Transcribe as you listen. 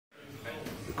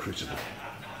Crucible.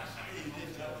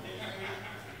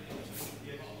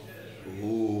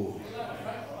 Ooh.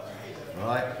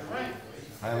 Right.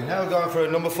 And we're now going for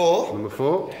a number 4. Number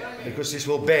 4. Because this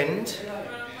will bend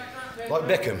like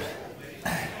Beckham.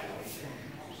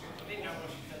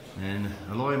 Then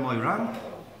align my ramp.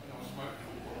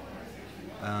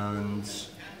 And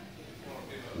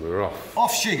we're off.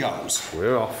 Off she goes.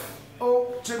 We're off.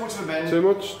 Oh, too much of a bend. Too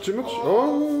much, too much.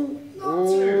 Oh,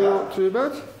 not too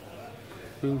bad.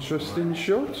 Interesting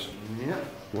shot. Yeah.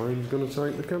 Wayne's going to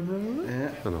take the camera on it.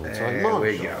 Yeah. And I'll take There mine.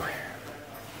 we go.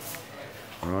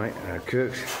 Right,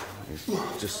 Kirk is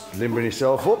just limbering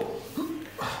himself up.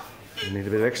 You need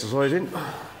a bit of exercising.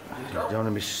 You don't want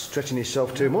to be stretching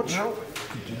yourself too much. No.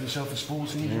 Could do yourself a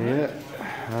sporting injury. Yeah.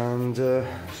 And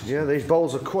yeah, these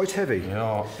bowls are quite heavy. They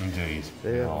are indeed.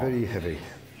 They are very heavy.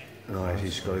 Right,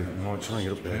 he's got to try and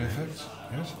get up there. Perfect.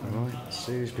 Yes. Right,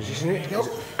 see his position it.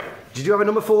 Did you have a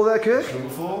number 4 there, Kirk? Number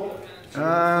 4.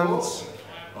 And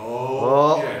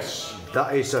oh, yes.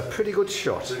 That is a pretty good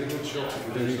shot. Pretty good shot if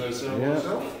we do say so Yeah.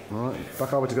 myself. Right,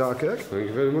 back over to go, Kirk. Thank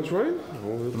you very much, Wayne.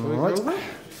 Right.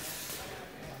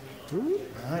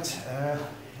 Right,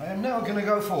 I am now going to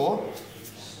go for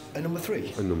a number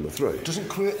 3. And number 3. Doesn't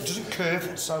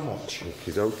curve so much.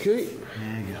 Okie dokie.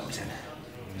 There you go, then.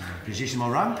 Position my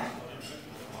ramp.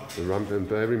 The ramp, and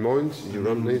bear in mind, your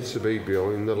ramp needs to be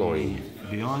behind the line.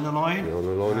 Behind the line. Behind the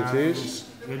line it is.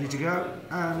 Ready to go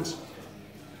and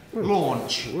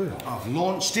launch. Well. I've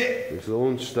launched it. We've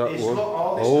launched that It's one.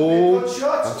 not- this will be a good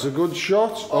shot. That's a good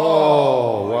shot.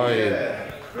 Oh, Wayne.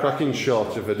 Yeah. Cracking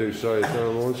shot, if I do say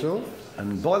so myself.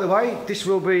 And by the way, this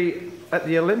will be at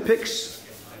the Olympics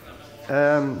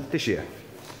this year.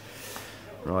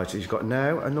 Right, he's got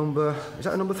now a number. Is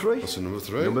that a number 3? That's a number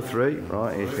 3. Number 3.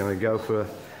 Right, he's going to go for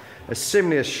a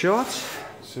similar shot.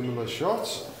 Similar shot.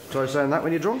 Try saying that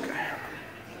when you're drunk.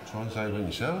 Try and say when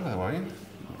you sell there, Wayne.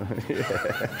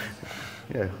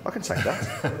 Yeah, I can say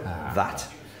that. That.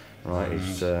 Right,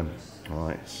 he's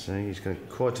right. See, he's going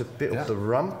quite a bit up the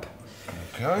ramp.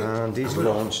 Okay. And he's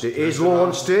launched it. He's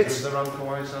launched it. Is the ramp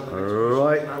away, so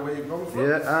Right. know where you've gone from?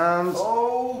 Yeah, and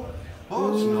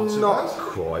it's not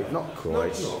quite. Not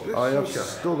quite. Not. I have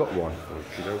still got one.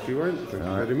 Okie dokie, Wayne. Thank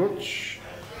you very much.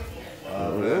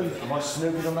 Am I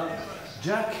snooping on that,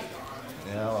 Jack?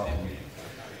 Yeah.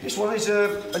 This one is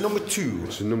a number 2.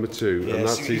 It's a number 2, Yeah, and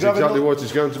so that's you have exactly a what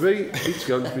it's going to be. It's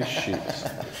going to be shit.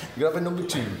 You have a number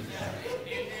 2.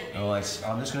 Alright,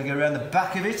 I'm just going to go around the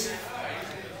back of it.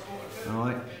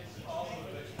 Alright.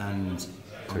 And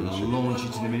I'm going to launch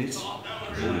it in a minute.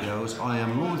 There it goes. I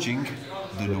am launching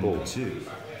the number 2.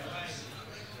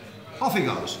 Off he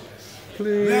goes.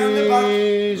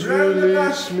 Please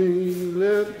release me.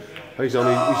 He's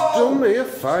done me a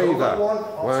favour.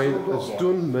 Wayne has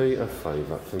done me a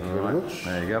favour. Thank you very much.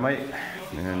 There you go, mate.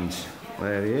 And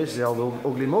there he is, the old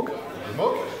ugly mug.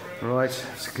 Right,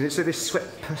 so can you see this sweat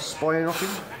spying off him?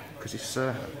 Because it's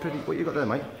pretty. What you got there,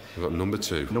 mate? We've got number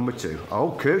 2. Number 2.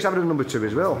 Oh, Kirk's having a number 2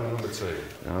 as well. Number 2.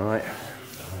 All right.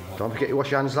 Don't forget to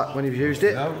wash your hands when you've used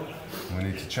it. No, we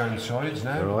need to change sides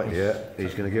now. All right, yeah.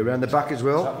 He's going to go around the back as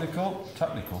well.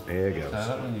 Technical. There you go. Say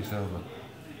that when you sell them.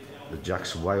 The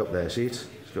jack's way up there, see it?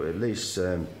 It's got at least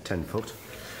 10 foot.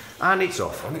 And it's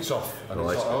off. And it's off. And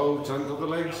Right. it's off. Oh, it ain't got the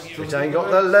legs. It ain't got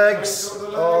the legs.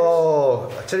 Oh,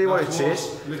 I tell you what it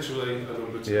is. Literally a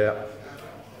number 2. Yeah.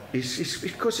 It's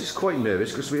because it's quite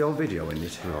nervous because we are videoing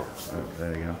it. No. Oh,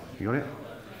 there you go. You got it?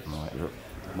 Right.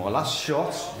 My last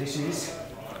shot, this is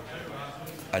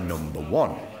a number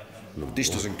 1. This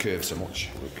doesn't curve so much.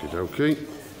 Okie dokie.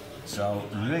 So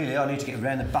really I need to get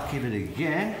around the back of it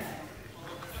again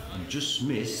and just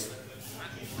miss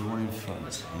the one in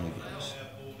front. There it goes.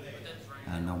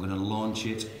 And I'm going to launch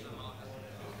it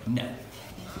now.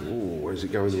 Oh, where's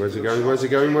it going? Where's it going? Where's it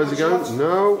going? Where's it going?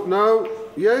 No, no,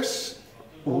 yes.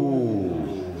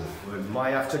 Ooh. We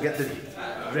might have to get the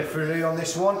referee on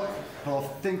this one. I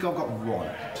think I've got one.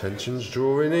 Tension's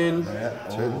drawing in. Yeah.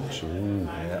 Tension.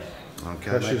 Yeah. Okay.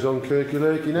 Pressure's on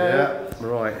Kirky now. Yeah.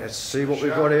 Right. Let's see what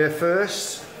we've got here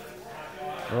first.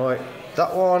 Right.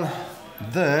 That one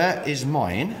there is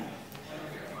mine.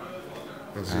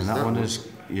 And that one is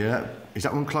Is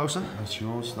that one closer? That's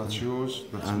yours. That's yours.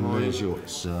 That's And mine. there's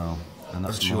yours. So, and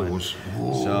that's mine. yours.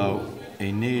 So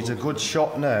he needs a good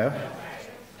shot now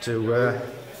to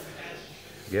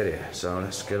get here. So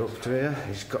let's get up to here.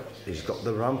 He's got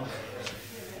the ramp.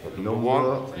 Number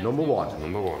one. Number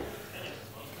one.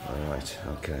 All right.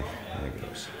 Okay. There it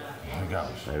goes. There it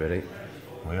goes. Are you ready?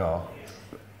 We are.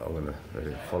 I'm gonna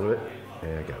follow it.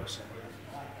 There it goes.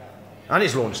 And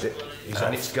he's launched it.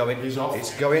 It's going. He's off.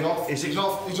 It's going. He's off. He's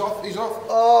off. He's off. He's off.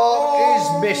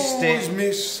 Oh, he's missed it. He's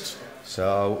missed.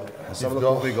 So, let's have a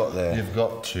look what we got there. You've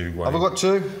got 2, Wayne. Have I got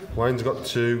 2? Wayne's got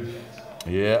 2.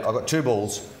 Yeah, I've got 2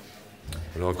 balls.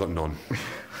 And I've got none.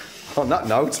 On that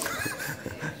note,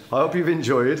 I hope you've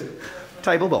enjoyed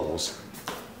Table Bowls.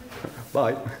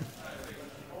 Bye.